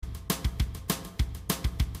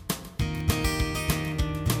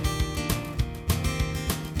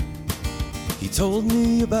told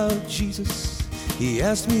me about Jesus. He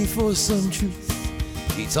asked me for some truth.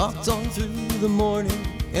 He talked on through the morning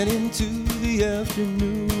and into the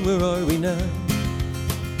afternoon. Where are we now?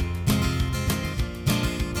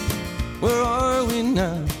 Where are we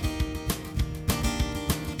now?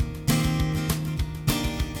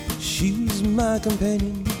 She's my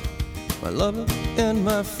companion, my lover and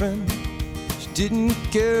my friend. She didn't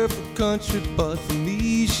care for country, but for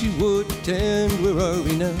me she would attend. Where are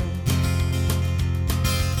we now?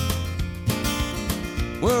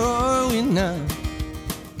 Where are we now?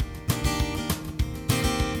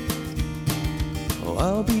 Oh,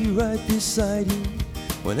 I'll be right beside you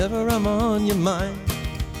whenever I'm on your mind,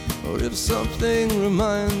 or if something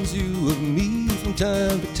reminds you of me from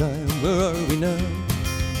time to time. Where are we now?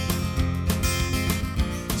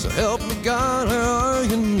 So help me God, where are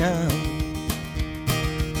you now?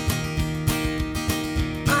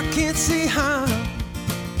 I can't see how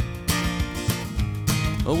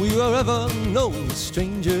we were ever known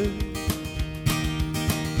stranger.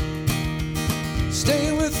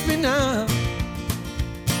 Stay with me now,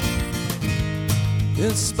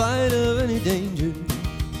 in spite of any danger.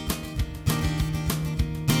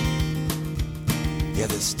 Yeah,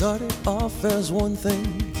 this started off as one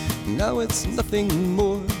thing, now it's nothing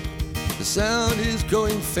more. The sound is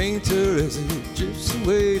growing fainter as it drifts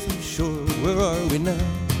away from shore. Where are we now?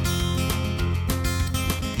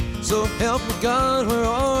 So help me God, where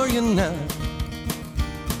are you now?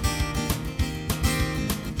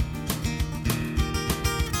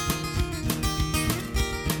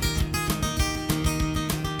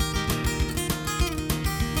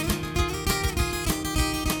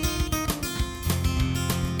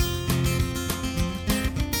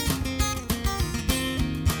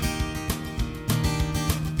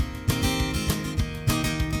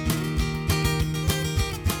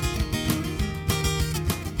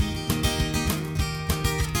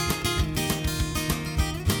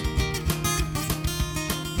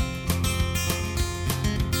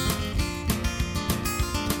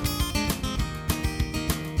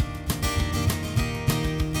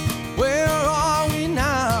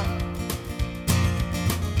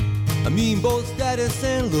 I mean both status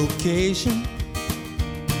and location.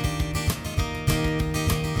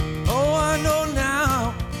 Oh, I know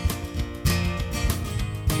now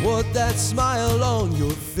what that smile on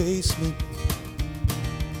your face meant.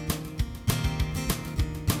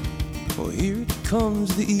 Oh, here it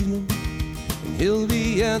comes the evening, and he'll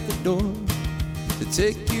be at the door to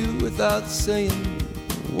take you without saying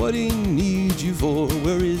what he needs you for.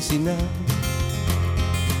 Where is he now?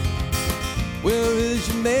 Where is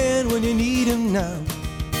your man when you need him now?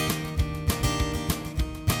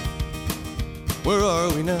 Where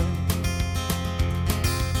are we now?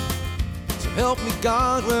 So help me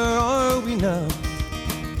God, where are we now?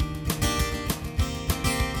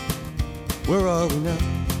 Where are we now?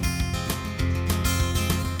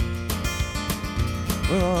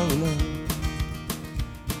 Where are we now?